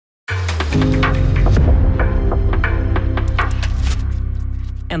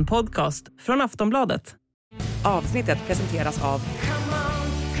En podcast från Aftonbladet. Avsnittet presenteras av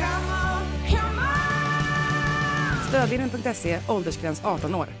stödlinjen.se, åldersgräns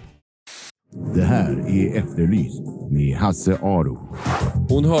 18 år. Det här är Efterlyst med Hasse Aro.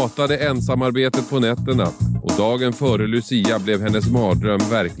 Hon hatade ensamarbetet på nätterna och dagen före Lucia blev hennes mardröm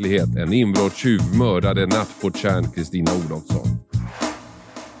verklighet. En inbrottstjuv mördade nattportjärn Christina Olofsson.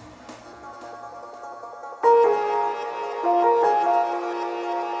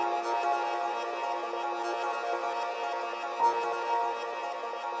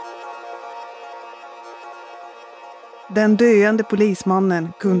 Den döende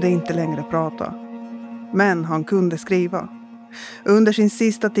polismannen kunde inte längre prata. Men han kunde skriva. Under sin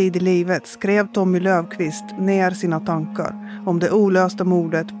sista tid i livet skrev Tommy Löfqvist ner sina tankar om det olösta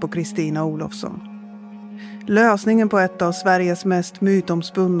mordet på Christina Olofsson. Lösningen på ett av Sveriges mest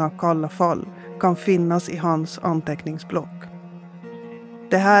mytomspunna kalla fall kan finnas i hans anteckningsblock.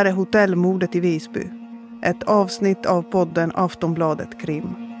 Det här är Hotellmordet i Visby. Ett avsnitt av podden Aftonbladet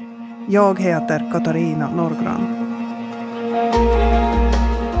Krim. Jag heter Katarina Norrgrann.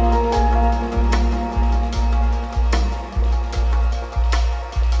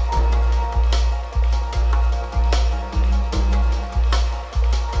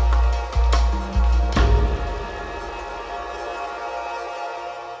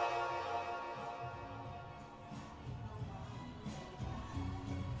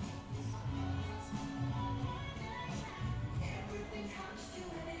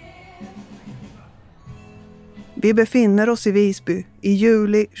 Vi befinner oss i Visby i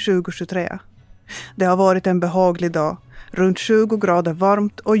juli 2023. Det har varit en behaglig dag, runt 20 grader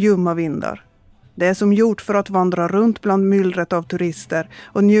varmt och ljumma vindar. Det är som gjort för att vandra runt bland myllret av turister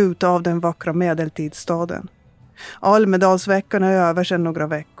och njuta av den vackra medeltidsstaden. Almedalsveckan är över sedan några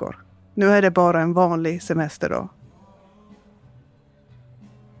veckor. Nu är det bara en vanlig semesterdag.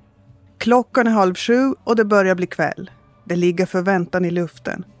 Klockan är 6:30 och det börjar bli kväll. Det ligger förväntan i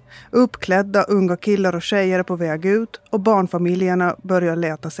luften. Uppklädda unga killar och tjejer är på väg ut och barnfamiljerna börjar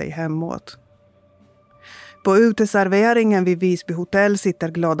leta sig hemåt. På uteserveringen vid Visby hotell sitter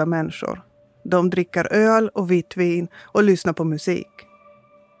glada människor. De dricker öl och vitt vin och lyssnar på musik.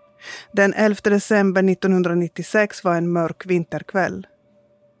 Den 11 december 1996 var en mörk vinterkväll.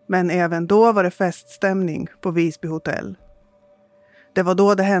 Men även då var det feststämning på Visby hotell. Det var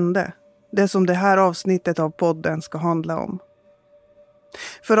då det hände. Det som det här avsnittet av podden ska handla om.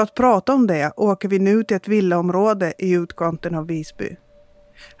 För att prata om det åker vi nu till ett villaområde i utkanten av Visby.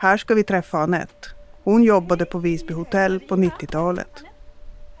 Här ska vi träffa Annette. Hon jobbade på Visby hotell på 90-talet.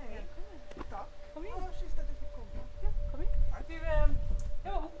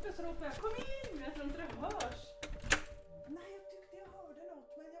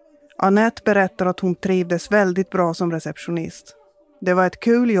 Annette berättar att hon trivdes väldigt bra som receptionist. Det var ett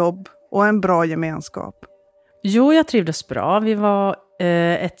kul jobb och en bra gemenskap. Jo, jag trivdes bra. Vi var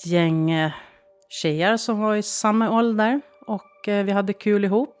ett gäng tjejer som var i samma ålder och vi hade kul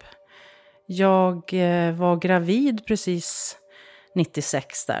ihop. Jag var gravid precis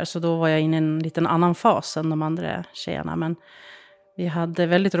 96 där, så då var jag inne i en liten annan fas än de andra tjejerna. Men vi hade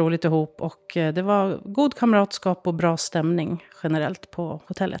väldigt roligt ihop och det var god kamratskap och bra stämning generellt på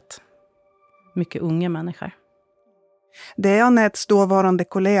hotellet. Mycket unga människor. Det är Annettes dåvarande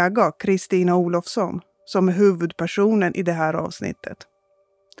kollega Christina Olofsson som är huvudpersonen i det här avsnittet.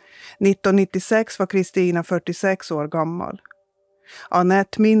 1996 var Christina 46 år gammal.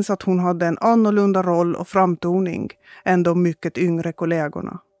 Annette minns att hon hade en annorlunda roll och framtoning än de mycket yngre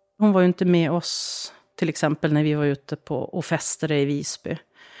kollegorna. Hon var ju inte med oss till exempel när vi var ute och festade i Visby.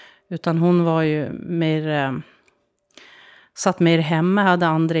 Utan hon var ju mer, satt mer hemma, hade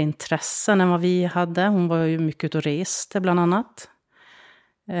andra intressen än vad vi hade. Hon var ju mycket ute och reste bland annat.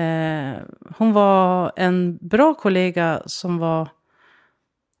 Hon var en bra kollega som var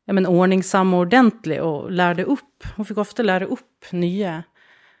ordningsam och ordentlig och lärde upp. Hon fick ofta lära upp nya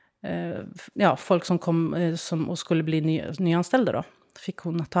folk som kom och skulle bli nyanställda då. Fick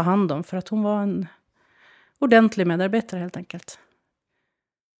hon ta hand om för att hon var en ordentlig medarbetare helt enkelt.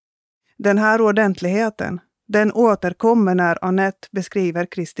 Den här ordentligheten, den återkommer när Annette beskriver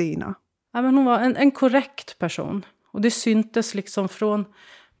Christina. Ja, men hon var en korrekt person. Och det syntes liksom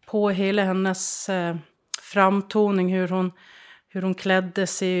på hela hennes framtoning hur hon klädde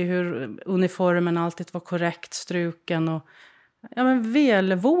sig, hur uniformen alltid var korrekt struken och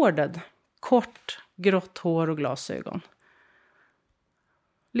välvårdad. Kort, grått hår och glasögon.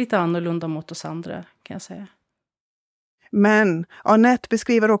 Lite annorlunda mot oss andra kan jag säga. Men Annette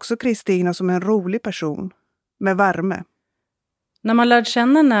beskriver också Christina som en rolig person med värme. När man lärde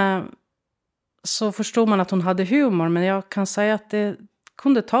känna henne så förstod man att hon hade humor, men jag kan säga att det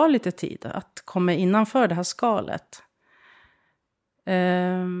kunde ta lite tid att komma innanför det här skalet.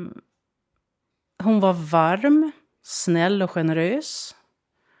 Hon var varm, snäll och generös.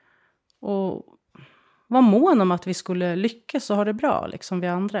 Och var mån om att vi skulle lyckas och ha det bra, liksom vi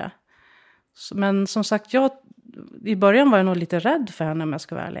andra. Men som sagt, i början var jag nog lite rädd för henne om jag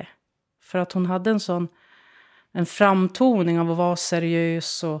ska vara ärlig. För att hon hade en framtoning av att vara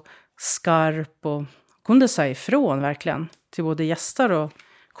seriös och skarp. Och kunde säga ifrån verkligen till både gäster och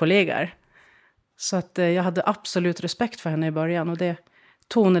kollegor. Så att jag hade absolut respekt för henne i början. Och det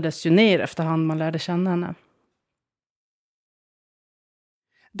tonades ju ner efterhand man lärde känna henne.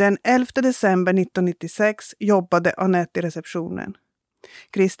 Den 11 december 1996 jobbade Anette i receptionen.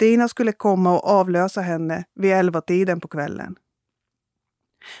 Christina skulle komma och avlösa henne vid 11-tiden på kvällen.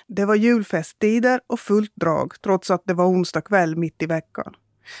 Det var julfesttider och fullt drag trots att det var onsdag kväll mitt i veckan.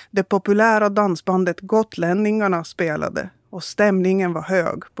 Det populära dansbandet Gotlänningarna spelade och stämningen var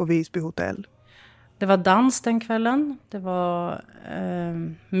hög på Visby hotell. Det var dans den kvällen. Det var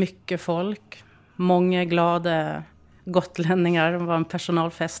mycket folk. Många glada gotlänningar. Det var en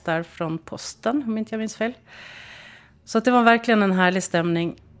personalfest där från posten, om inte jag minns fel. Så att det var verkligen en härlig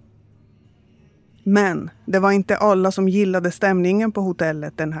stämning. Men det var inte alla som gillade stämningen på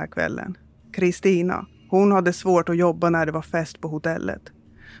hotellet den här kvällen. Christina, hon hade svårt att jobba när det var fest på hotellet.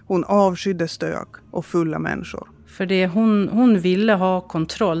 Hon avskydde stök och fulla människor. För det hon ville ha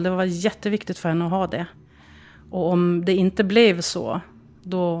kontroll. Det var jätteviktigt för henne att ha det. Och om det inte blev så,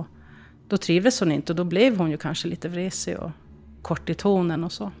 då trivdes hon inte. Och då blev hon ju kanske lite vresig och kort i tonen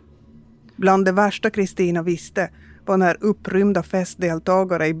och så. Bland det värsta Christina visste var när upprymda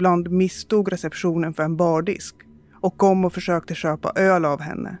festdeltagare ibland misstog receptionen för en bardisk och kom och försökte köpa öl av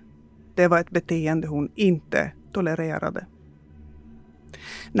henne. Det var ett beteende hon inte tolererade.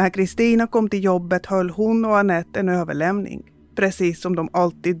 När Christina kom till jobbet höll hon och Anette en överlämning, precis som de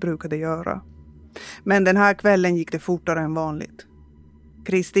alltid brukade göra. Men den här kvällen gick det fortare än vanligt.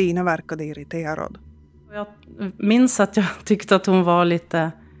 Christina verkade irriterad. Jag minns att jag tyckte att hon var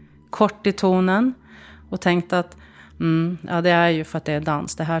lite kort i tonen och tänkte att det är ju för att det är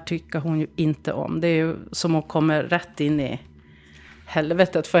dans. Det här tycker hon ju inte om. Det är ju som att komma rätt in i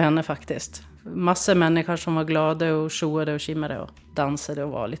helvetet för henne faktiskt. Massor människor som var glada och tjoade och kimmade och dansade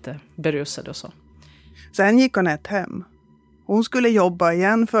och var lite berusade och så. Sen gick Anette hem. Hon skulle jobba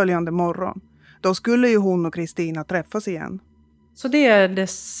igen följande morgon. Då skulle ju hon och Christina träffas igen. Så det är det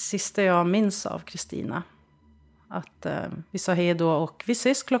sista jag minns av Christina. Att vi sa hej då och vi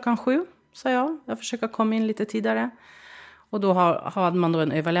ses 7:00, sa jag. Jag försöker komma in lite tidigare. Och då hade man då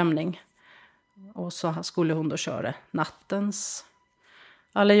en överlämning. Och så skulle hon då köra nattens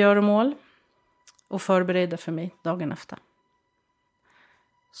alla göromål. Och förbereda för mig dagen efter.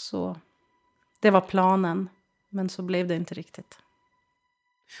 Så det var planen. Men så blev det inte riktigt.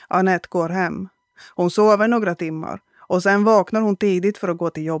 Anette går hem. Hon sover några timmar. Och sen vaknar hon tidigt för att gå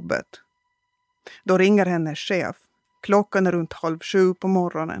till jobbet. Då ringer hennes chef. Klockan är runt 6:30 på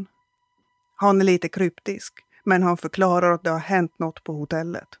morgonen. Han är lite kryptisk. Men han förklarar att det har hänt något på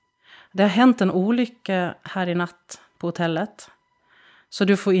hotellet. Det har hänt en olycka här i natt på hotellet. Så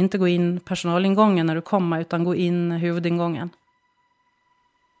du får inte gå in personalingången när du kommer utan gå in huvudingången.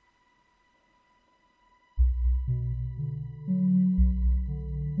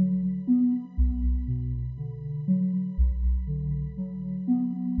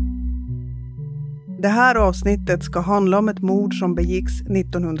 Det här avsnittet ska handla om ett mord som begicks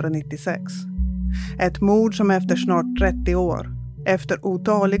 1996. Ett mord som efter snart 30 år, efter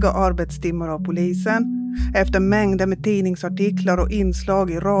otaliga arbetstimmar av polisen, efter mängder med tidningsartiklar och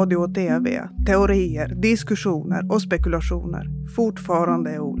inslag i radio och tv, teorier, diskussioner och spekulationer,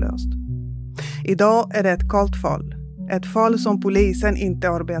 fortfarande är olöst. Idag är det ett kallt fall. Ett fall som polisen inte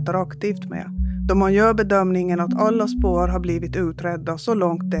arbetar aktivt med, då man gör bedömningen att alla spår har blivit utredda så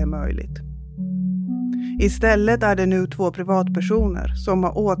långt det är möjligt. Istället är det nu 2 privatpersoner som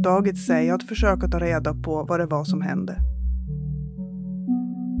har åtagit sig att försöka ta reda på vad det var som hände.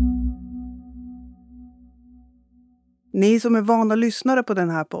 Ni som är vana lyssnare på den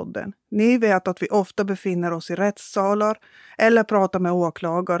här podden, ni vet att vi ofta befinner oss i rättssalar eller pratar med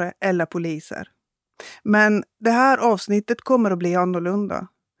åklagare eller poliser. Men det här avsnittet kommer att bli annorlunda.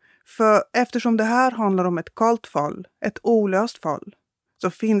 För eftersom det här handlar om ett kallt fall, ett olöst fall, så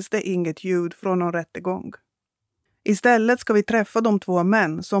finns det inget ljud från någon rättegång. Istället ska vi träffa de 2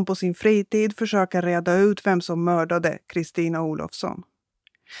 män som på sin fritid försöker reda ut vem som mördade Christina Olofsson.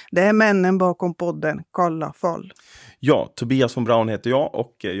 Det är männen bakom podden Kalla fall. Ja, Tobias von Braun heter jag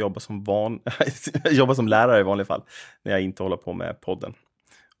och jobbar som lärare i vanliga fall när jag inte håller på med podden.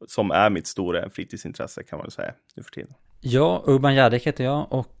 Som är mitt stora fritidsintresse kan man väl säga nu för tiden. Ja, Ulvsand Tips heter jag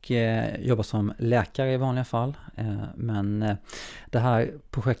och jobbar som läkare i vanliga fall. Men det här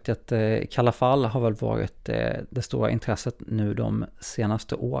projektet Kalla fall har väl varit det stora intresset nu de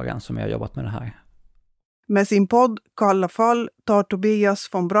senaste åren som jag har jobbat med det här. Med sin podd Kalla fall tar Tobias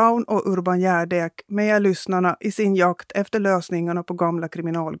von Braun och Ulvsand Tips med lyssnarna i sin jakt efter lösningarna på gamla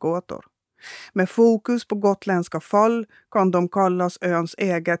kriminalgåtor. Med fokus på gotländska fall kan de kallas öns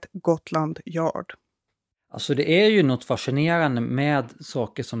eget Gotland Yard. Alltså det är ju något fascinerande med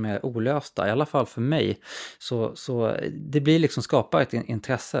saker som är olösta, i alla fall för mig. Så det blir liksom skapa ett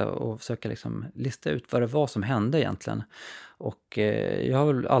intresse och försöka liksom lista ut vad det var som hände egentligen. Och jag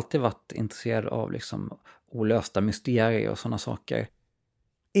har väl alltid varit intresserad av liksom olösta mysterier och sådana saker.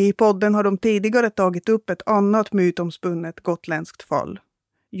 I podden har de tidigare tagit upp ett annat mytomspunnet gotländskt fall.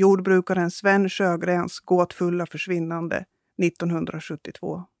 Jordbrukaren Sven Sjögrens gåtfulla försvinnande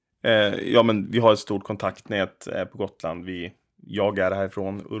 1972. Ja, men vi har ett stort kontaktnät på Gotland. Jag är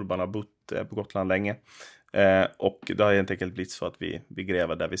härifrån, Urban har bott på Gotland länge. Och det har helt enkelt blivit så att vi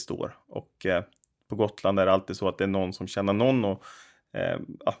gräver där vi står. Och på Gotland är det alltid så att det är någon som känner någon och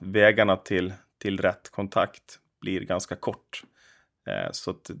vägarna till rätt kontakt blir ganska kort.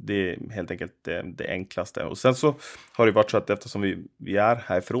 Så att det är helt enkelt det enklaste. Och sen så har det varit så att eftersom vi är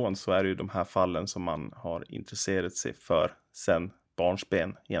härifrån så är det ju de här fallen som man har intresserat sig för sen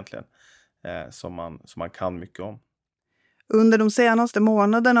barnsben egentligen. Som man kan mycket om. Under de senaste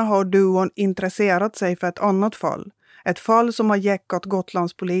månaderna har duon intresserat sig för ett annat fall. Ett fall som har jäckat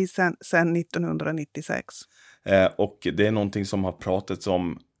Gotlandspolisen sedan 1996. Och det är någonting som har pratats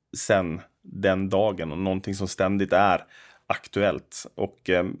om sedan den dagen och någonting som ständigt är aktuellt. Och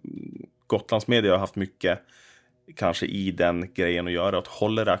Gotlands media har haft mycket kanske i den grejen att göra. Att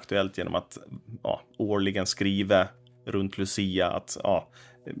hålla det aktuellt genom att årligen skriva runt Lucia att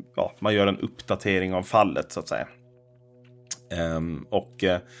man gör en uppdatering av fallet så att säga. Och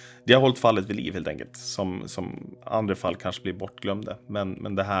det har hållit fallet vid liv helt enkelt. Som andra fall kanske blir bortglömda.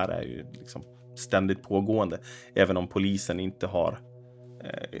 Men det här är ju liksom ständigt pågående. Även om polisen inte har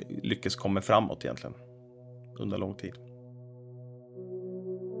lyckats komma framåt egentligen under lång tid.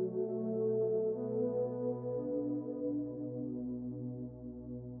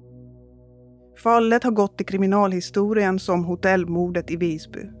 Fallet har gått i kriminalhistorien som Hotellmordet i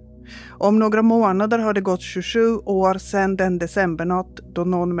Visby. Om några månader har det gått 27 år sedan den decembernatt då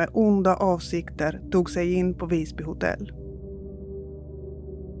någon med onda avsikter tog sig in på Visby hotell.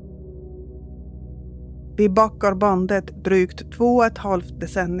 Vi backar bandet drygt 2,5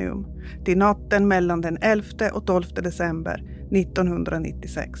 decennium till natten mellan den 11 och 12 december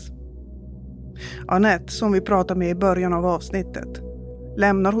 1996. Annette, som vi pratade med i början av avsnittet,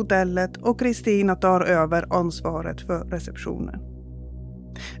 lämnar hotellet och Christina tar över ansvaret för receptionen.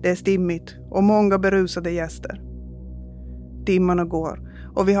 Det är stimmigt och många berusade gäster. Timmarna går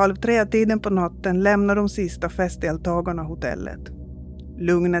och vid 2:30 på natten lämnar de sista festdeltagarna hotellet.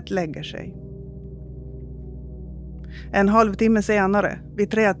 Lugnet lägger sig. En halvtimme senare,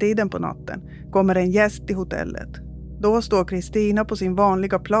 vid 3:00 på natten, kommer en gäst till hotellet. Då står Christina på sin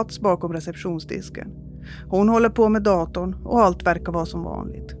vanliga plats bakom receptionsdisken. Hon håller på med datorn och allt verkar vara som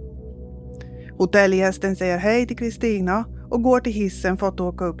vanligt. Hotellgästen säger hej till Christina och går till hissen för att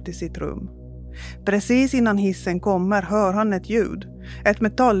åka upp till sitt rum. Precis innan hissen kommer hör han ett ljud. Ett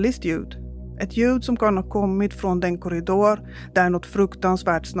metalliskt ljud. Ett ljud som kan ha kommit från den korridor där något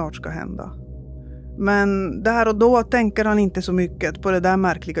fruktansvärt snart ska hända. Men där och då tänker han inte så mycket på det där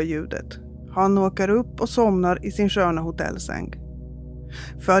märkliga ljudet. Han åker upp och somnar i sin sköna hotellsäng.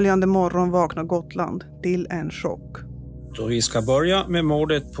 Följande morgon vaknar Gotland till en chock. Då vi ska börja med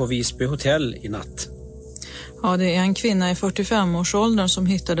mordet på Visby hotell i natt. Ja, det är en kvinna i 45-årsåldern som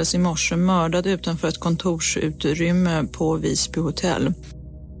hittades i morse mördad utanför ett kontorsutrymme på Visby hotell.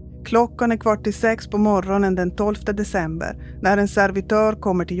 Klockan är 5:15 på morgonen den 12 december när en servitör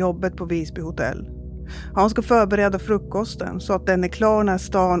kommer till jobbet på Visby hotell. Han ska förbereda frukosten så att den är klar när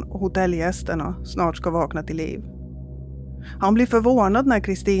stan och hotellgästerna snart ska vakna till liv. Han blir förvånad när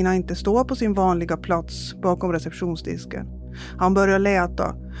Christina inte står på sin vanliga plats bakom receptionsdisken. Han börjar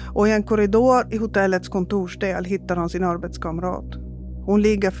leta och i en korridor i hotellets kontorsdel hittar han sin arbetskamrat. Hon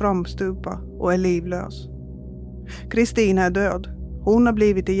ligger framstupa och är livlös. Christina är död. Hon har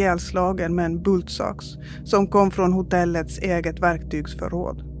blivit ihjälslagen med en bultsax som kom från hotellets eget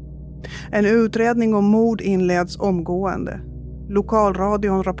verktygsförråd. En utredning om mord inleds omgående.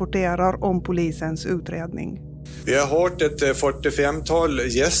 Lokalradion rapporterar om polisens utredning. Vi har hört ett 45-tal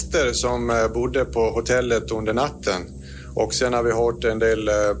gäster som bodde på hotellet under natten. Och sen har vi hört en del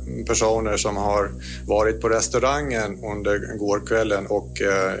personer som har varit på restaurangen under gårkvällen och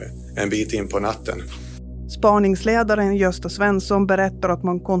en bit in på natten. Spaningsledaren Gösta Svensson berättar att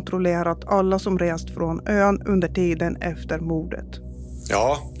man kontrollerat alla som rest från ön under tiden efter mordet.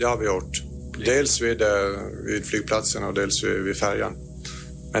 Ja, det har vi gjort. Dels vid flygplatsen och dels vid färjan.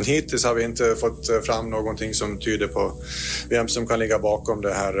 Men hittills har vi inte fått fram någonting som tyder på vem som kan ligga bakom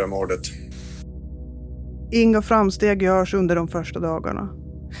det här mordet. Inga framsteg görs under de första dagarna.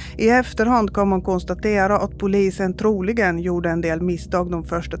 I efterhand kan man konstatera att polisen troligen gjorde en del misstag de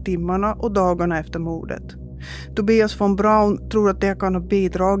första timmarna och dagarna efter mordet. Tobias von Braun tror att det kan ha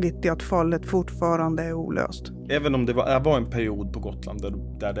bidragit till att fallet fortfarande är olöst. Även om det var en period på Gotland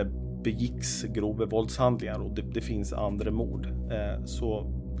där det begicks grova våldshandlingar och det finns andra mord,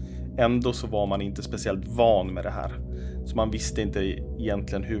 så ändå så var man inte speciellt van med det här. Så man visste inte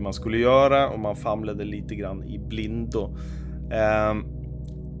egentligen hur man skulle göra och man famlade lite grann i blindo.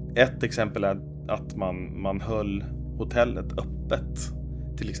 Ett exempel är att man höll hotellet öppet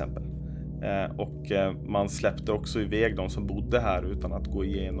till exempel. Och man släppte också iväg de som bodde här utan att gå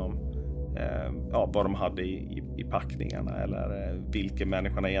igenom vad de hade i packningarna eller vilka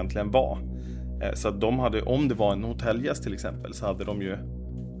människorna egentligen var. Så att de hade, om det var en hotellgäst till exempel, så hade de ju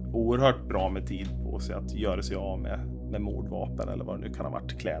oerhört bra med tid på sig att göra sig av med mordvapen eller vad det nu kan ha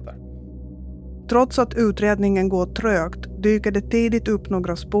varit, kläder. Trots att utredningen går trögt dyker det tidigt upp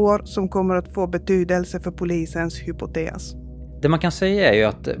några spår som kommer att få betydelse för polisens hypotes. Det man kan säga är ju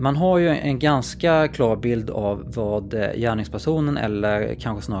att man har ju en ganska klar bild av vad gärningspersonen eller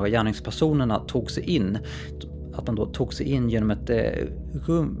kanske snarare gärningspersonerna tog sig in. Att man då tog sig in genom ett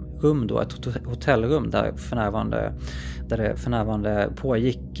rum då, ett hotellrum där det för närvarande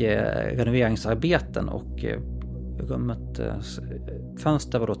pågick renoveringsarbeten och rummets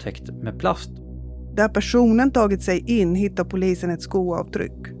fönster var då täckt med plast. Där personen tagit sig in hittar polisen ett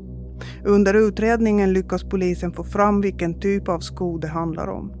skoavtryck. Under utredningen lyckas polisen få fram vilken typ av sko det handlar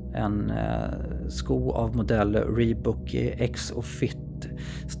om. En sko av modell Reebok X och Fit,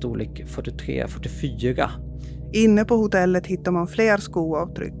 storlek 43-44. Inne på hotellet hittar man fler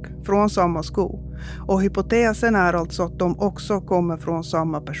skoavtryck från samma sko. Och hypotesen är alltså att de också kommer från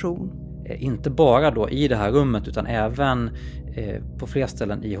samma person. Inte bara då i det här rummet utan även på fler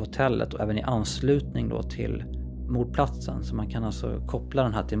ställen i hotellet och även i anslutning då till mordplatsen. Så man kan alltså koppla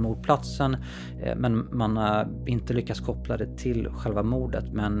den här till mordplatsen, men man har inte lyckats koppla det till själva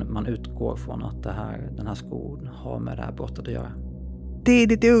mordet, men man utgår från att den här skon har med det här brottet att göra.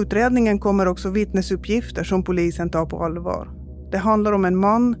 Tidigt i utredningen kommer också vittnesuppgifter som polisen tar på allvar. Det handlar om en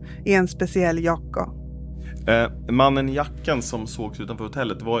man i en speciell jacka. Mannen i jackan som sågs utanför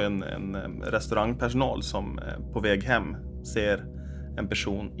hotellet var en restaurangpersonal som på väg hem ser en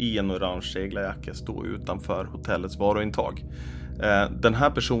person i en orange seglarjacka stå utanför hotellets varuintag. Den här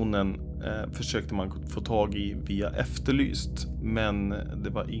personen försökte man få tag i via Efterlyst, men det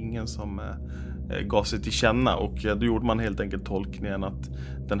var ingen som gav sig till känna, och då gjorde man helt enkelt tolkningen att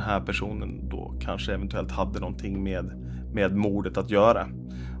den här personen då kanske eventuellt hade någonting med mordet att göra.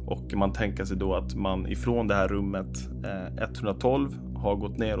 Och man tänker sig då att man ifrån det här rummet 112 har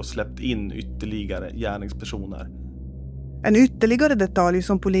gått ner och släppt in ytterligare gärningspersoner. En ytterligare detalj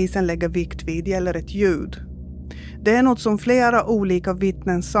som polisen lägger vikt vid gäller ett ljud. Det är något som flera olika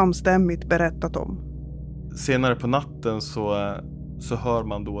vittnen samstämmigt berättat om. Senare på natten så hör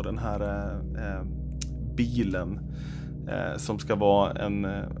man då den här bilen som ska vara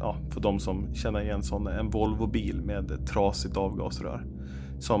för de som känner igen sån, en Volvo-bil med trasigt avgasrör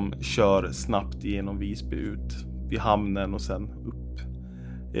som kör snabbt genom Visby ut vid hamnen och sen upp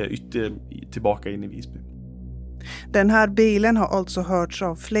tillbaka in i Visby. Den här bilen har alltså hörts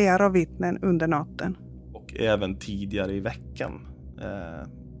av flera vittnen under natten. Och även tidigare i veckan.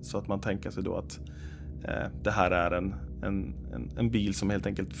 Så att man tänker sig då att det här är en bil som helt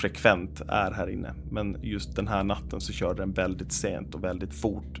enkelt frekvent är här inne. Men just den här natten så kör den väldigt sent och väldigt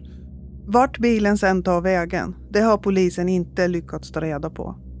fort. Vart bilen sen tar vägen, det har polisen inte lyckats ta reda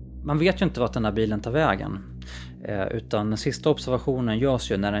på. Man vet ju inte vart den här bilen tar vägen. Utan den sista observationen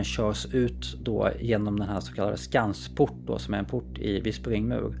görs ju när den körs ut då genom den här så kallade Skansport då, som är en port i Visby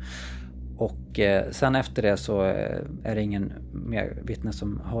ringmur. Och sen efter det så är det ingen mer vittne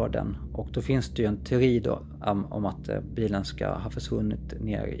som hör den. Och då finns det ju en teori då om att bilen ska ha försvunnit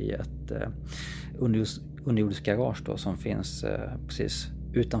ner i ett underjordiskt garage då, som finns precis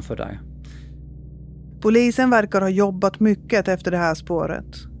utanför där. Polisen verkar ha jobbat mycket efter det här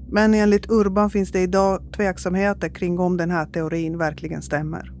spåret. Men enligt Urban finns det idag tveksamheter kring om den här teorin verkligen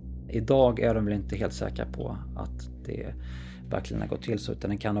stämmer. Idag är de väl inte helt säkra på att det verkligen har gått till så, utan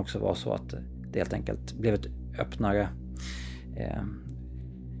det kan också vara så att det helt enkelt blev ett öppnare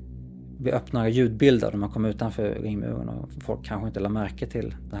blir öppnare ljudbilder när man kommer utanför ringmuren och folk kanske inte lade märke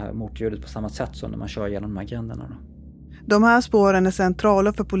till det här motljudet på samma sätt som när man kör genom de här gränderna då. De här spåren är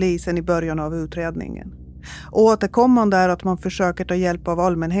centrala för polisen i början av utredningen. Återkommande är att man försöker ta hjälp av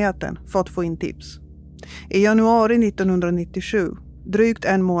allmänheten för att få in tips. I januari 1997, drygt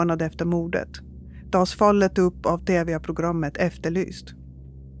en månad efter mordet, tas fallet upp av tv-programmet Efterlyst.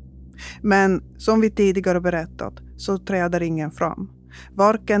 Men som vi tidigare berättat så träder ingen fram.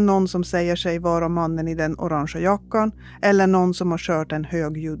 Varken någon som säger sig vara mannen i den orangea jackan eller någon som har kört en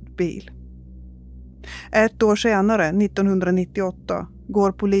högljudd bil. Ett år senare, 1998,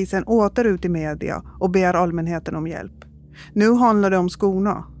 går polisen åter ut i media och ber allmänheten om hjälp. Nu handlar det om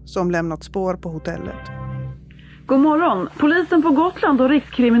skorna som lämnat spår på hotellet. God morgon. Polisen på Gotland och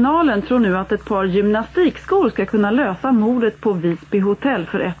Rikskriminalen tror nu att ett par gymnastikskor ska kunna lösa mordet på Visby hotell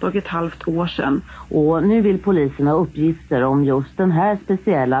för 1,5 år sedan. Och nu vill polisen ha uppgifter om just den här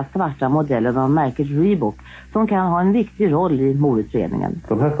speciella svarta modellen av märket Reebok som kan ha en viktig roll i mordutredningen.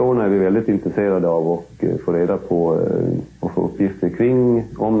 De här skorna är vi väldigt intresserade av och få reda på och få uppgifter kring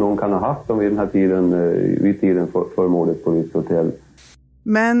om någon kan ha haft dem vid den här tiden, vid tiden för mordet på Visby hotell.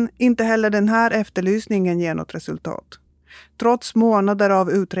 Men inte heller den här efterlysningen ger något resultat. Trots månader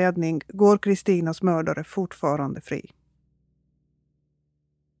av utredning går Kristinas mördare fortfarande fri.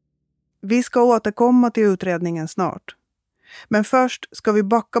 Vi ska återkomma till utredningen snart. Men först ska vi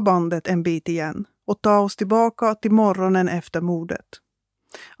backa bandet en bit igen och ta oss tillbaka till morgonen efter mordet.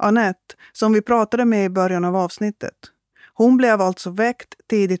 Anette, som vi pratade med i början av avsnittet, hon blev alltså väckt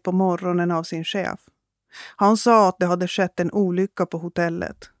tidigt på morgonen av sin chef. Han sa att det hade skett en olycka på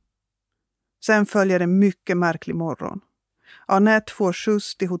hotellet. Sen följer en mycket märklig morgon. Anette får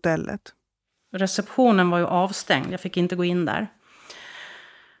skjuts till hotellet. Receptionen var ju avstängd, jag fick inte gå in där.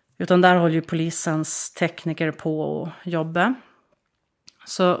 Utan där håller ju polisens tekniker på och jobba.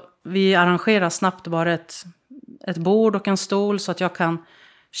 Så vi arrangerar snabbt bara ett bord och en stol så att jag kan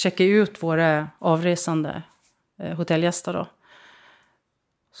checka ut våra avresande hotellgäster då.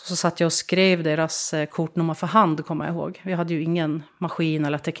 Så satt jag och skrev deras kortnummer för hand, kommer jag ihåg. Vi hade ju ingen maskin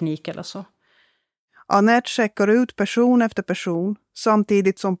eller teknik eller så. Anette checkar ut person efter person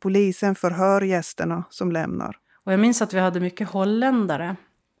samtidigt som polisen förhör gästerna som lämnar. Och jag minns att vi hade mycket holländare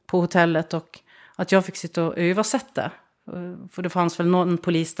på hotellet och att jag fick sitta och översätta. För det fanns väl någon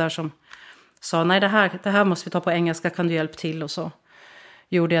polis där som sa nej det här måste vi ta på engelska, kan du hjälpa till? Och så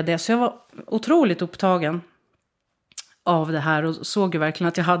gjorde jag det. Så jag var otroligt upptagen av det här och såg ju verkligen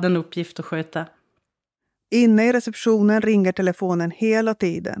att jag hade en uppgift att sköta. Inne i receptionen ringer telefonen hela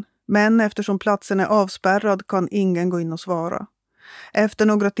tiden. Men eftersom platsen är avspärrad kan ingen gå in och svara. Efter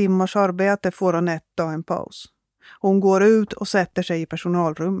några timmars arbete får Anette ta en paus. Hon går ut och sätter sig i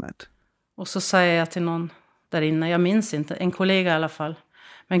personalrummet. Och så säger jag till någon där inne, jag minns inte, en kollega i alla fall.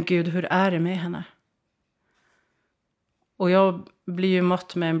 Men gud, hur är det med henne? Och jag blir ju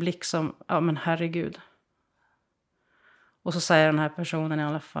mött med en blick som, ja men herregud. Och så säger den här personen i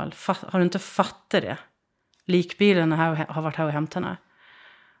alla fall, har du inte fattat det? Likbilen har varit här och hämtat henne.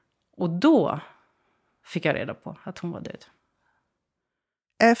 Och då fick jag reda på att hon var död.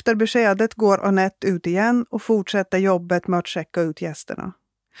 Efter beskedet går Anette ut igen och fortsätter jobbet med att checka ut gästerna.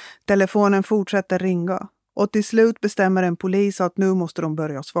 Telefonen fortsätter ringa och till slut bestämmer en polis att nu måste de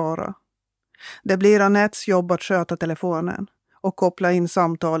börja svara. Det blir Anettes jobb att sköta telefonen och koppla in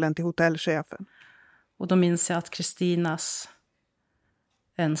samtalen till hotellchefen. Och då minns jag att Kristinas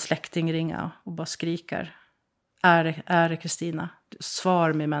en släkting ringer och bara skriker. Är det Kristina?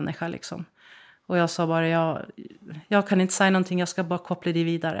 Svar med människa liksom. Och jag sa bara, jag kan inte säga någonting, jag ska bara koppla det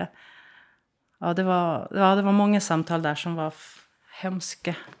vidare. Ja, det var många samtal där som var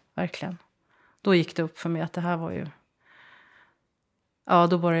hemska, verkligen. Då gick det upp för mig att det här var ju... Ja,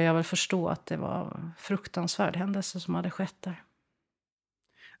 då började jag väl förstå att det var fruktansvärd händelse som hade skett där.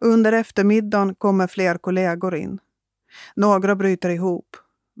 Under eftermiddagen kommer fler kollegor in. Några bryter ihop,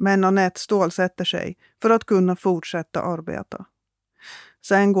 men Anette stålsätter sig för att kunna fortsätta arbeta.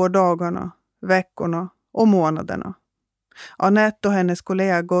 Sen går dagarna, veckorna och månaderna. Anette och hennes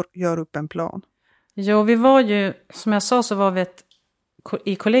kollegor gör upp en plan. Jo, vi var ju, som jag sa så var vi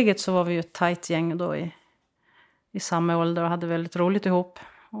i kollegiet så var vi ju ett tajt gäng då i samma ålder och hade väldigt roligt ihop.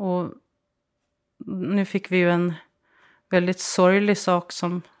 Och nu fick vi ju en väldigt sorglig sak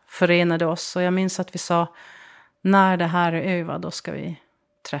som förenade oss. Och jag minns att vi sa, när det här är över då ska vi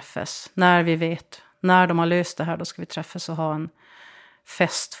träffas. När vi vet, när de har löst det här då ska vi träffas och ha en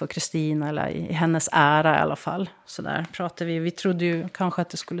fest för Kristina eller i hennes ära i alla fall. Så där pratade vi. Vi trodde ju kanske att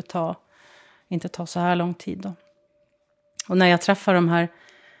det skulle inte ta så här lång tid då. Och när jag träffar de här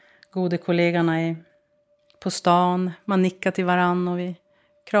goda kollegorna på stan, man nickar till varann och vi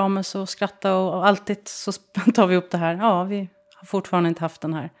kramas och skratta och alltid så tar vi upp det här. Ja, vi har fortfarande inte haft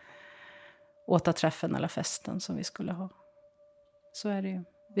den här återträffen eller festen som vi skulle ha. Så är det ju.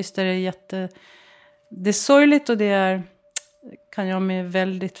 Visst är det det är sorgligt och kan jag bli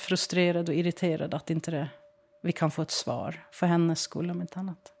väldigt frustrerad och irriterad att inte vi kan få ett svar för hennes skull om inte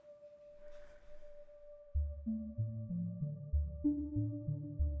annat.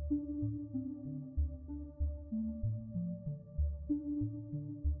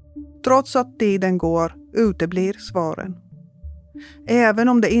 Trots att tiden går uteblir svaren. Även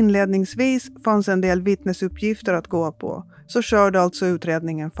om det inledningsvis fanns en del vittnesuppgifter att gå på så körde alltså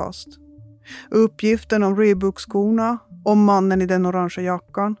utredningen fast. Uppgiften om Reebok-skorna, om mannen i den orangea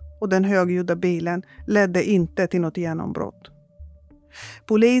jackan och den högljudda bilen ledde inte till något genombrott.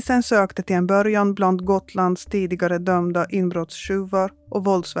 Polisen sökte till en början bland Gotlands tidigare dömda inbrottstjuvar och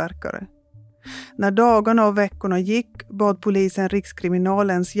våldsverkare. När dagarna och veckorna gick bad polisen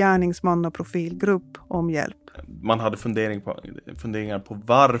Rikskriminalens gärningsmannaprofilgrupp om hjälp. Man hade funderingar på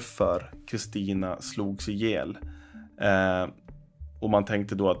varför Christina slogs ihjäl. Och man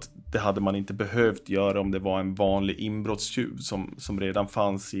tänkte då att det hade man inte behövt göra om det var en vanlig inbrottstjuv som redan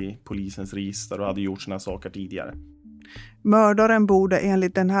fanns i polisens register och hade gjort såna saker tidigare. Mördaren borde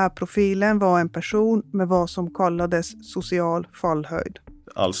enligt den här profilen vara en person med vad som kallades social fallhöjd.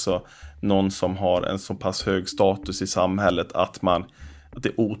 Alltså någon som har en så pass hög status i samhället att det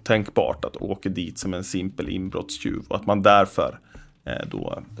är otänkbart att åka dit som en simpel inbrottstjuv. Och att man därför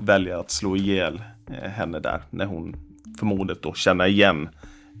då väljer att slå ihjäl henne där när hon förmodet då känner igen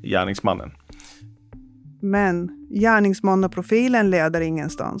gärningsmannen. Men gärningsmannaprofilen leder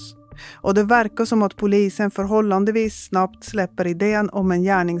ingenstans. Och det verkar som att polisen förhållandevis snabbt släpper idén om en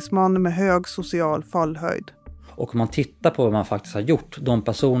gärningsman med hög social fallhöjd. Och om man tittar på vad man faktiskt har gjort, de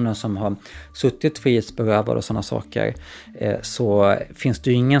personer som har suttit frihetsberövade och sådana saker, så finns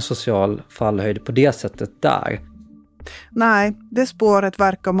det ju ingen social fallhöjd på det sättet där. Nej, det spåret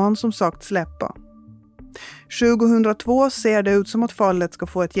verkar man som sagt släppa. 2002 ser det ut som att fallet ska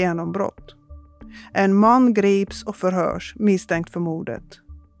få ett genombrott. En man grips och förhörs misstänkt för mordet.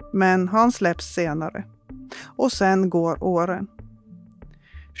 Men han släpps senare. Och sen går åren.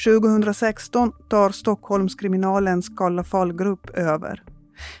 2016 tar Stockholmskriminalens kalla fallgrupp över.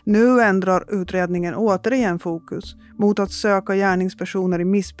 Nu ändrar utredningen återigen fokus mot att söka gärningspersoner i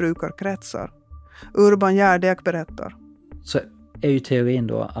missbrukarkretsar. Urban Järdek berättar. Så är ju teorin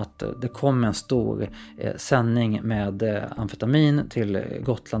då att det kom en stor sändning med amfetamin till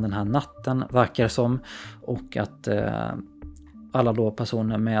Gotland den här natten, verkar det som. Och att alla då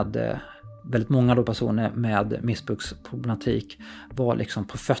personer med väldigt många då personer med missbruksproblematik var liksom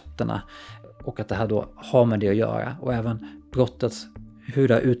på fötterna, och att det här då har med det att göra. Och även brottets, hur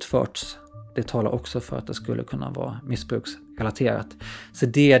det har utförts, det talar också för att det skulle kunna vara missbruksrelaterat. Så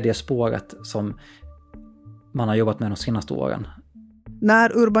det är det spåret som man har jobbat med de senaste åren.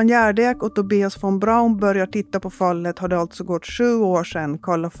 När Urban Järdek och Tobias von Braun börjar titta på fallet har det alltså gått 7 år sedan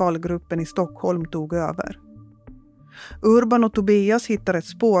kalla fallgruppen i Stockholm tog över. Urban och Tobias hittar ett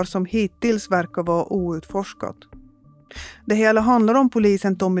spår som hittills verkar vara outforskat. Det hela handlar om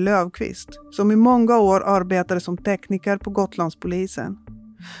polisen Tommy Löfqvist, som i många år arbetade som tekniker på Gotlandspolisen.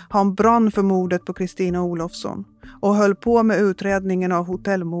 Han brann för mordet på Christina Olofsson och höll på med utredningen av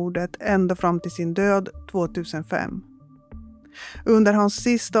Hotellmordet ända fram till sin död 2005. Under hans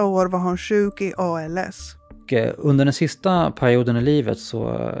sista år var han sjuk i ALS. Och under den sista perioden i livet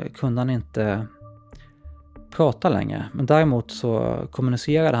så kunde han inte prata längre. Men däremot så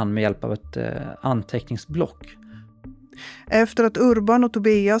kommunicerade han med hjälp av ett anteckningsblock. Efter att Urban och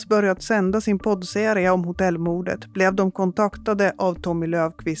Tobias börjat sända sin poddserie om Hotellmordet blev de kontaktade av Tommy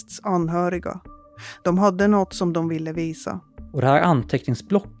Löfqvists anhöriga. De hade något som de ville visa. Och det här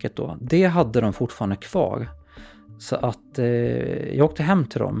anteckningsblocket då, det hade de fortfarande kvar. Så att jag åkte hem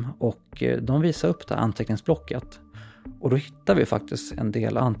till dem och de visade upp det här anteckningsblocket. Och då hittade vi faktiskt en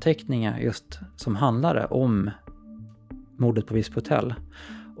del anteckningar just som handlade om mordet på Visby hotell.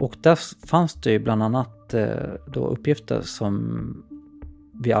 Och där fanns det ju bland annat då uppgifter som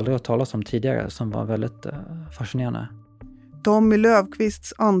vi aldrig har talat om tidigare, som var väldigt fascinerande. Tommy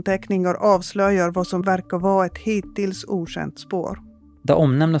Löfqvists anteckningar avslöjar vad som verkar vara ett hittills okänt spår. Där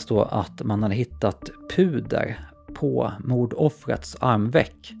omnämndes då att man hade hittat puder på mordoffrets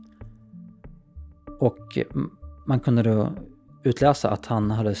armveck. Och man kunde då utläsa att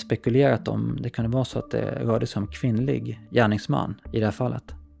han hade spekulerat om det kunde vara så att det rörde sig om kvinnlig gärningsman i det här fallet.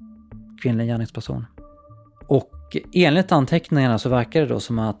 Kvinnlig gärningsperson. Och enligt anteckningarna så verkar det då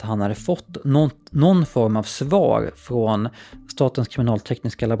som att han hade fått någon form av svar från Statens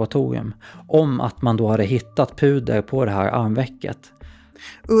kriminaltekniska laboratorium om att man då hade hittat puder på det här armvecket.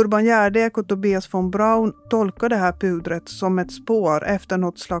 Urban Järdek och Tobias von Braun tolkar det här pudret som ett spår efter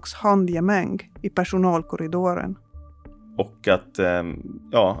något slags handgemäng i personalkorridoren. Och att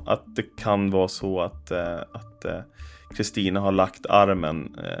det kan vara så att Christina har lagt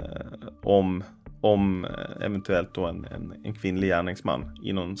armen om eventuellt då en kvinnlig gärningsman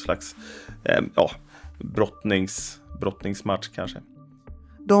i någon slags brottningsmatch kanske.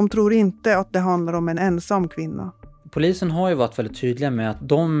 De tror inte att det handlar om en ensam kvinna. Polisen har ju varit väldigt tydliga med att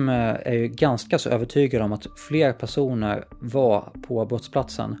de är ju ganska så övertygade om att fler personer var på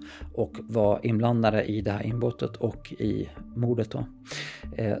brottsplatsen och var inblandade i det här inbrottet och i mordet då.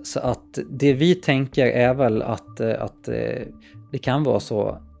 Så att det vi tänker är väl att det kan vara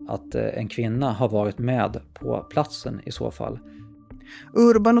så att en kvinna har varit med på platsen i så fall.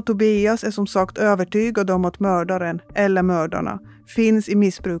 Urban och Tobias är som sagt övertygade om att mördaren eller mördarna finns i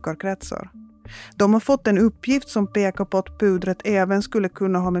missbrukarkretsar. De har fått en uppgift som pekar på att pudret även skulle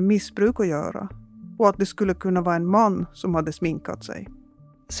kunna ha med missbruk att göra och att det skulle kunna vara en man som hade sminkat sig.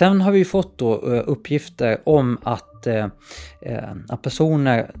 Sen har vi fått då uppgifter om att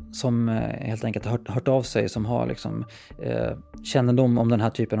personer som helt enkelt har hört av sig, som har liksom kännedom om den här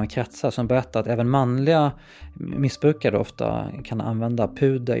typen av kretsar, som berättar att även manliga missbrukare ofta kan använda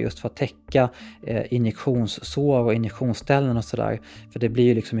puder just för att täcka injektionssår och injektionsställen och sådär. För det blir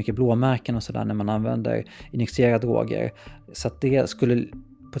ju liksom mycket blåmärken och sådär när man använder injicerade droger. Så att det skulle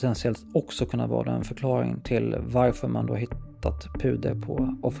potentiellt också kunna vara en förklaring till varför man då hittat puder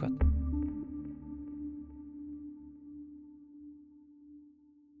på offret.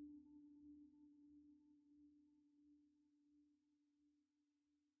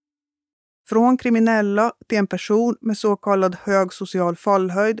 Från kriminella till en person med så kallad hög social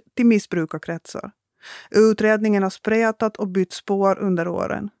fallhöjd till missbrukarkretsar. Utredningen har spretat och bytt spår under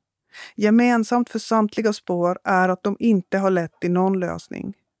åren. Gemensamt för samtliga spår är att de inte har lett till någon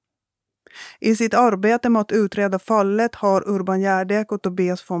lösning. I sitt arbete med att utreda fallet har Urban Järdek och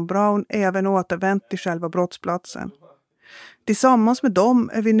Tobias von Braun även återvänt till själva brottsplatsen. Tillsammans med dem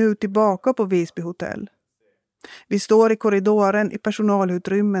är vi nu tillbaka på Visby hotell. Vi står i korridoren i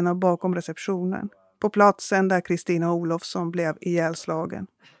personalutrymmena bakom receptionen, på platsen där Christina Olofsson blev ihjälslagen.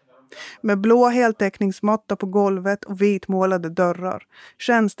 Med blå heltäckningsmatta på golvet och vitmålade dörrar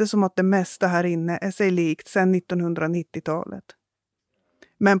känns det som att det mesta här inne är sig likt sedan 1990-talet.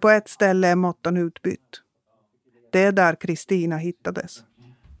 Men på ett ställe är mattan utbytt. Det är där Christina hittades.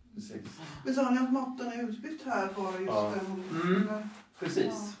 Men sa ni att mattan är utbytt här bara just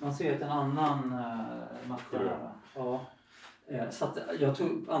Precis, man ser att en annan matta här. Ja. Så att jag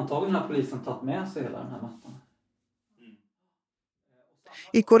tror antagligen har polisen tagit med sig hela den här mattan.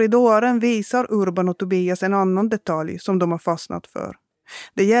 I korridoren visar Urban och Tobias en annan detalj som de har fastnat för.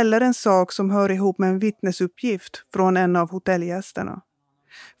 Det gäller en sak som hör ihop med en vittnesuppgift från en av hotellgästerna.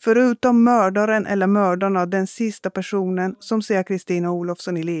 Förutom mördaren eller mördarna den sista personen som ser Christina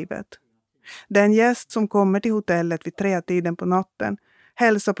Olofsson i livet. Den gäst som kommer till hotellet vid 3-tiden på natten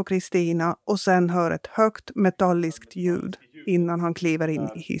hälsar på Christina och sen hör ett högt metalliskt ljud innan han kliver in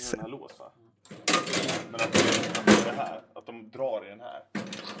i hissen. Men det här, att de drar i den här.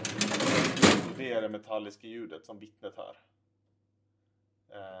 Det är det metalliska ljudet som vittnet hör.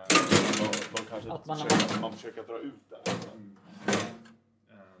 De kanske att man försöker dra ut den.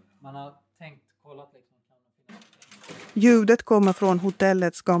 Man har tänkt, kollat liksom. Ljudet kommer från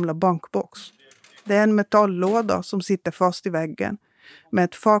hotellets gamla bankbox. Det är en metalllåda som sitter fast i väggen med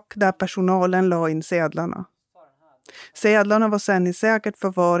ett fack där personalen la in sedlarna. Sedlarna var sedan i säkert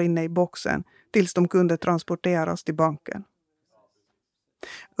förvar inne i boxen tills de kunde transporteras till banken.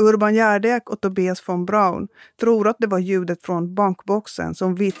 Urban Järdek och Tobias von Braun tror att det var ljudet från bankboxen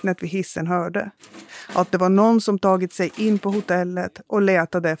som vittnet vid hissen hörde. Att det var någon som tagit sig in på hotellet och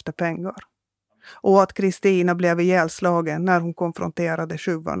letade efter pengar. Och att Christina blev ihjälslagen när hon konfronterade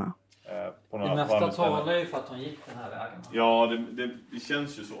tjuvarna. Det mesta talar ju för att hon gick den här vägen. Ja, det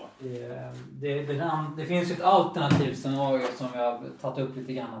känns ju så. Det finns ju ett alternativt scenario som vi har tagit upp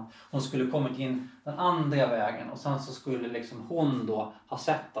lite grann. Hon skulle kommit in den andra vägen och sen så skulle liksom hon då ha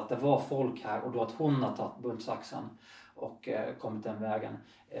sett att det var folk här och då att hon har tagit bultsaxen och kommit den vägen.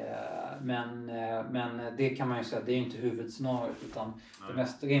 Men det kan man ju säga, det är inte huvudscenariot utan det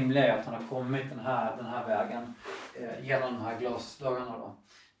mest rimliga är att han har kommit den här vägen genom de här glasdörrarna då.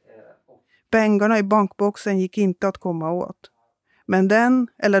 Pengarna i bankboxen gick inte att komma åt. Men den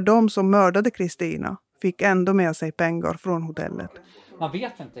eller de som mördade Christina fick ändå med sig pengar från hotellet. Man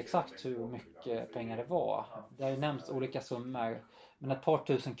vet inte exakt hur mycket pengar det var. Det har ju nämnts olika summor. Men ett par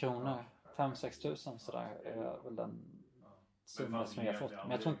tusen kronor, 5-6 tusen sådär, är väl den summa som jag har fått.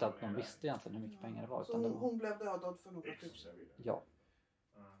 Men jag tror inte att de visste egentligen hur mycket pengar det var. Så hon blev dödad för några tusen? Ja.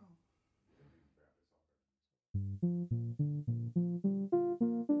 Som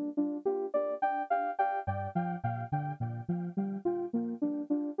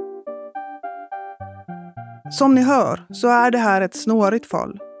ni hör så är det här ett snårigt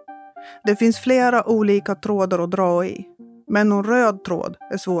fall. Det finns flera olika trådar att dra i, men någon röd tråd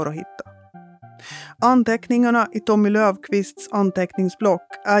är svår att hitta. Anteckningarna i Tommy Löfqvists anteckningsblock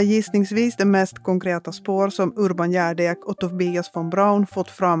är gissningsvis det mest konkreta spår som Urban Gärdek och Tobias von Braun fått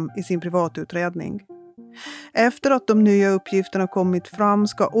fram i sin privatutredning. Efter att de nya uppgifterna kommit fram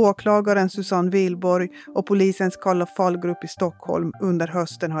ska åklagaren Susanne Wilborg och polisens kalla fallgrupp i Stockholm under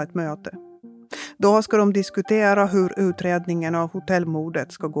hösten ha ett möte. Då ska de diskutera hur utredningen av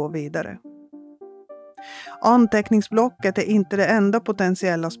hotellmordet ska gå vidare. Anteckningsblocket är inte det enda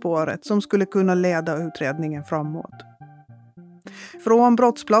potentiella spåret som skulle kunna leda utredningen framåt. Från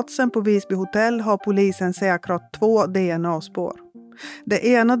brottsplatsen på Visby hotell har polisen säkrat 2 DNA-spår. Det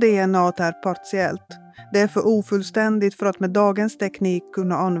ena DNA är partiellt. Det är för ofullständigt för att med dagens teknik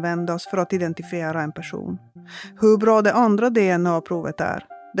kunna användas för att identifiera en person. Hur bra det andra DNA-provet är,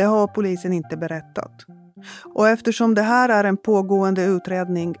 det har polisen inte berättat. Och eftersom det här är en pågående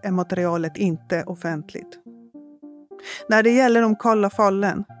utredning är materialet inte offentligt. När det gäller de kalla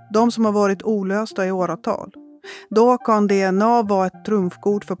fallen, de som har varit olösta i åratal, då kan DNA vara ett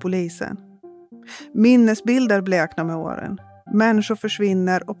trumfkort för polisen. Minnesbilder bleknar med åren, människor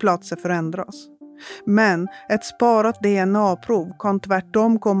försvinner och platser förändras. Men ett sparat DNA-prov kan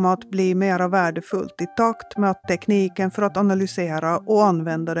tvärtom komma att bli mer värdefullt i takt med att tekniken för att analysera och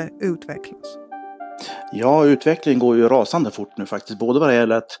använda det utvecklas. Ja, utvecklingen går ju rasande fort nu faktiskt. Både vad det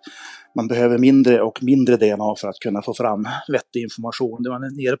gäller att man behöver mindre och mindre DNA för att kunna få fram vettig information. Man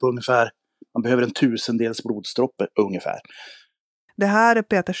är nere på ungefär, man behöver 1000-dels blodsdroppe ungefär. Det här är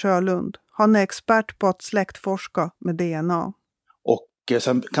Peter Sjölund. Han är expert på att släktforska med DNA. Och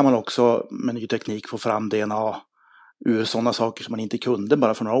sen kan man också med ny teknik få fram DNA ur sådana saker som man inte kunde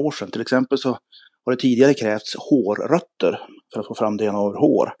bara för några år sedan. Till exempel så har det tidigare krävts hårrötter för att få fram DNA ur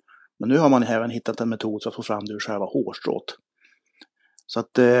hår. Men nu har man även hittat en metod för att få fram det ur själva hårstrået. Så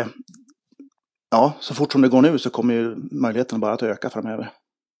att, ja, så fort som det går nu så kommer ju möjligheten bara att öka framöver.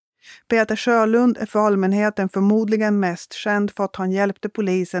 Peter Sjölund är för allmänheten förmodligen mest känd för att han hjälpte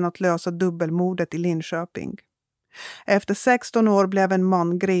polisen att lösa dubbelmordet i Linköping. Efter 16 år blev en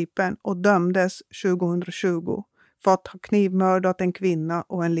man gripen och dömdes 2020 för att ha knivmördat en kvinna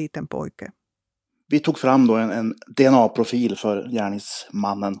och en liten pojke. Vi tog fram då en DNA-profil för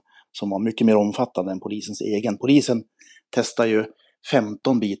gärningsmannen som var mycket mer omfattande än polisens egen. Polisen testar ju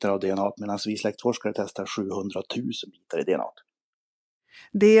 15 bitar av DNA medan vi släktforskare testar 700 000 bitar i DNA.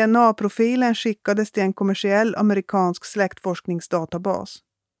 DNA-profilen skickades till en kommersiell amerikansk släktforskningsdatabas.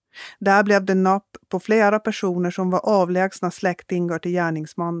 Där blev det napp på flera personer som var avlägsna släktingar till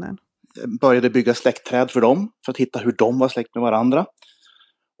gärningsmannen. Började bygga släktträd för dem för att hitta hur de var släkt med varandra.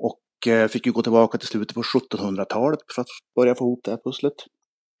 Och fick ju gå tillbaka till slutet på 1700-talet för att börja få ihop det här pusslet.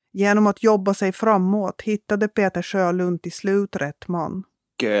 Genom att jobba sig framåt hittade Peter Sjölund till slut rätt man.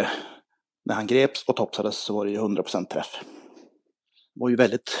 Och när han greps och topsades så var det ju 100% träff. Det var ju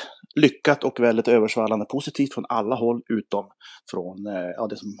väldigt lyckat och väldigt översvallande positivt från alla håll utom från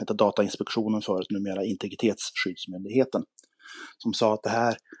det som heter Datainspektionen förut, numera Integritetsskyddsmyndigheten. Som sa att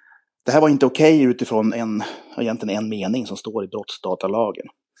det här var inte okej utifrån egentligen en mening som står i brottsdatalagen.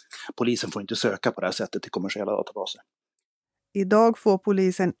 Polisen får inte söka på det här sättet i kommersiella databaser. Idag får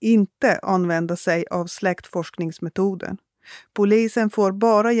polisen inte använda sig av släktforskningsmetoden. Polisen får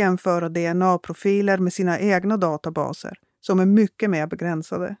bara jämföra DNA-profiler med sina egna databaser, som är mycket mer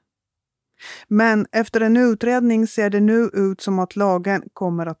begränsade. Men efter en utredning ser det nu ut som att lagen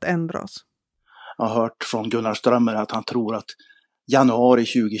kommer att ändras. Jag har hört från Gunnar Strömmer att han tror att januari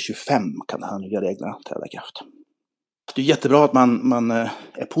 2025 kan de här nya reglerna träda i kraft. Det är jättebra att man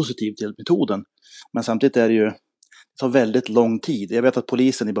är positiv till metoden, men samtidigt är det ju tar väldigt lång tid. Jag vet att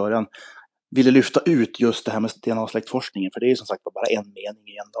polisen i början ville lyfta ut just det här med DNA-släktforskningen, för det är ju som sagt bara en mening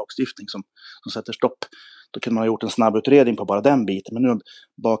i en lagstiftning som sätter stopp. Då kunde man ha gjort en snabb utredning på bara den biten, men nu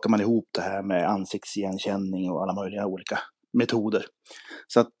bakar man ihop det här med ansiktsigenkänning och alla möjliga olika metoder.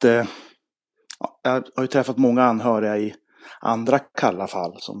 Så att jag har ju träffat många anhöriga i andra kalla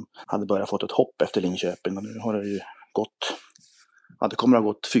fall som hade börjat fått ett hopp efter Linköping, och nu har det ju gått, det kommer att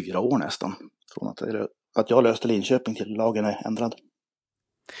ha gått 4 år nästan från att jag löste Linköping till lagen är ändrad.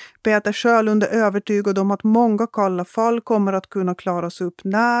 Peter Sjölund är övertygad om att många kalla fall kommer att kunna klaras upp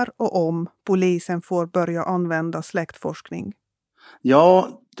när och om polisen får börja använda släktforskning.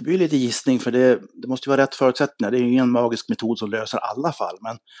 Ja, det blir lite gissning, för det måste ju vara rätt förutsättningar. Det är ju ingen magisk metod som löser alla fall,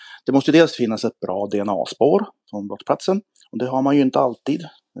 men det måste ju dels finnas ett bra DNA-spår från brottsplatsen, och det har man ju inte alltid.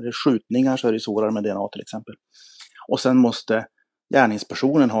 När det är skjutningar så är det svårare med DNA till exempel. Och sen måste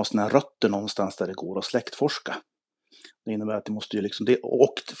gärningspersonen ha sina rötter någonstans där det går att släktforska. Det innebär att det måste ju liksom,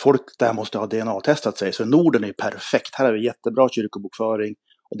 och folk där måste ha DNA-testat sig. Så Norden är perfekt. Här är det jättebra kyrkobokföring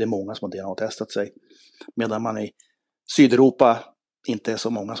och det är många som har DNA-testat sig. Medan man i Sydeuropa inte är så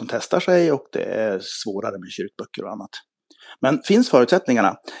många som testar sig och det är svårare med kyrkböcker och annat. Men finns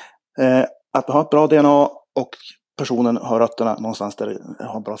förutsättningarna att ha ett bra DNA och personen har rötterna någonstans där det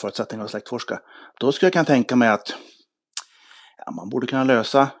har bra förutsättningar att släktforska, då skulle jag kunna tänka mig att man borde kunna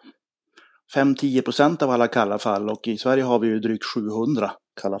lösa 5-10% av alla kalla fall, och i Sverige har vi ju drygt 700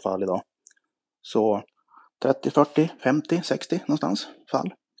 kalla fall idag. Så 30, 40, 50, 60 någonstans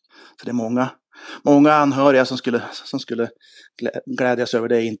fall. Så det är många anhöriga som skulle glädjas över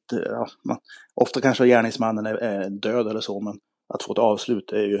det. Ofta kanske gärningsmannen är död eller så, men att få ett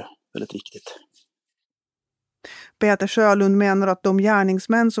avslut är ju väldigt viktigt. Peter Sjölund menar att de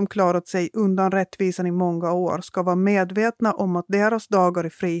gärningsmän som klarat sig undan rättvisan i många år ska vara medvetna om att deras dagar i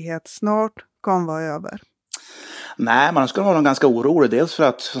frihet snart kan vara över. Nej, man ska vara ganska orolig. Dels för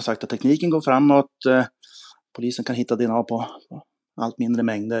att, som sagt, att tekniken går framåt. Polisen kan hitta DNA på allt mindre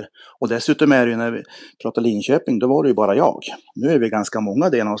mängder. Och dessutom är det ju, när vi pratar Linköping, då var det ju bara jag. Nu är vi ganska många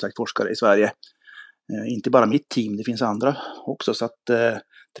DNA-släktforskare i Sverige. Inte bara mitt team, det finns andra också. Så att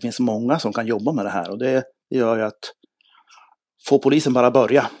det finns många som kan jobba med det här. Och det gör ju att får polisen bara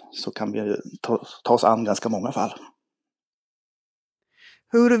börja så kan vi ta oss an ganska många fall.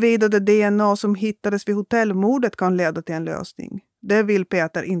 Huruvida det DNA som hittades vid hotellmordet kan leda till en lösning, det vill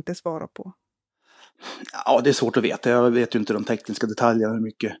Peter inte svara på. Ja, det är svårt att veta. Jag vet ju inte de tekniska detaljerna,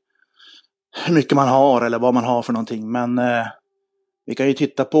 hur mycket man har eller vad man har för någonting. Men vi kan ju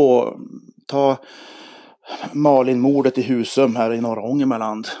ta Malin-mordet i Husum här i norra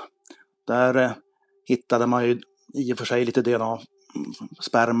Ångermanland. Där hittade man ju i och för sig lite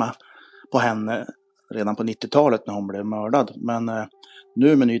DNA-sperma på henne redan på 90-talet när hon blev mördad. Men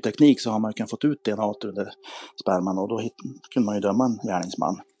nu med ny teknik så har man ju kunnat fått ut DNA ur sperman, och då kunde man ju döma en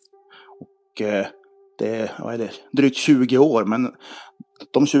gärningsman. Och det är drygt 20 år, men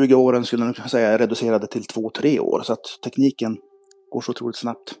de 20 åren skulle jag säga är reducerade till 2-3 år. Så att tekniken går så otroligt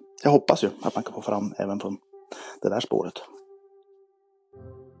snabbt. Jag hoppas ju att man kan få fram även på det där spåret.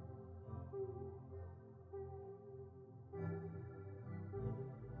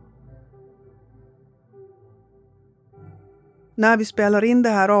 När vi spelar in det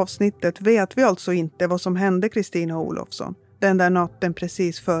här avsnittet vet vi alltså inte vad som hände Christina Olofsson den där natten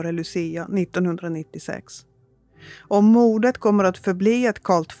precis före Lucia 1996. Om mordet kommer att förbli ett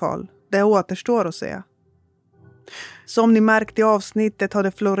kallt fall, det återstår att se. Som ni märkt i avsnittet har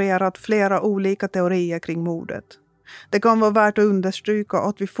det florerat flera olika teorier kring mordet. Det kan vara värt att understryka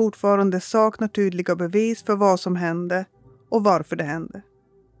att vi fortfarande saknar tydliga bevis för vad som hände och varför det hände.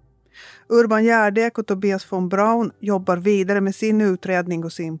 Urban Gärdek och Tobias von Braun jobbar vidare med sin utredning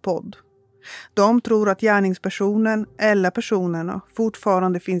och sin podd. De tror att gärningspersonen eller personerna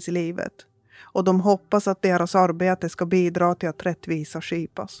fortfarande finns i livet, och de hoppas att deras arbete ska bidra till att rättvisa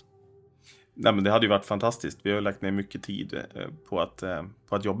skipas. Nej, men det hade ju varit fantastiskt. Vi har ju lagt ner mycket tid på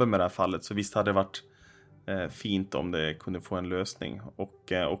att jobba med det här fallet, så visst hade det varit fint om det kunde få en lösning,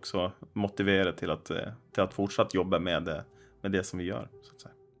 och också motivera till att fortsatt jobba med det som vi gör, så att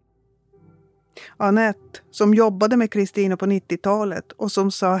säga. Annette, som jobbade med Christina på 90-talet och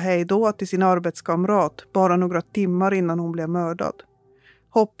som sa hej då till sin arbetskamrat bara några timmar innan hon blev mördad,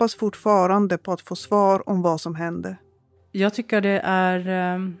 hoppas fortfarande på att få svar om vad som hände. Jag tycker det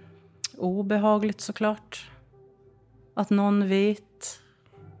är obehagligt såklart. Att någon vet.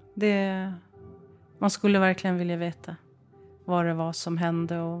 Man skulle verkligen vilja veta vad det var som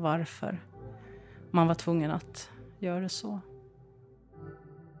hände och varför man var tvungen att göra det så.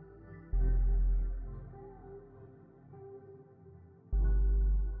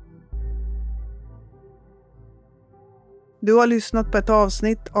 Du har lyssnat på ett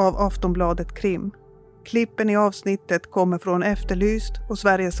avsnitt av Aftonbladet Krim. Klippen i avsnittet kommer från Efterlyst och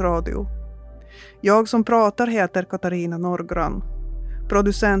Sveriges Radio. Jag som pratar heter Katarina Norrgrann.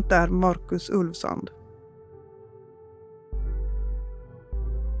 Producent är Marcus Ulvsand.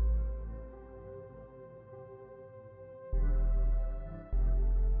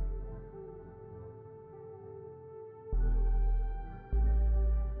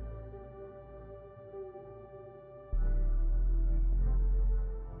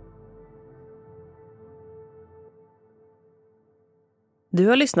 Du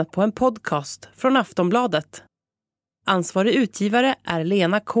har lyssnat på en podcast från Aftonbladet. Ansvarig utgivare är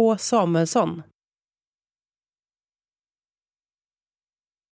Lena K. Samuelsson.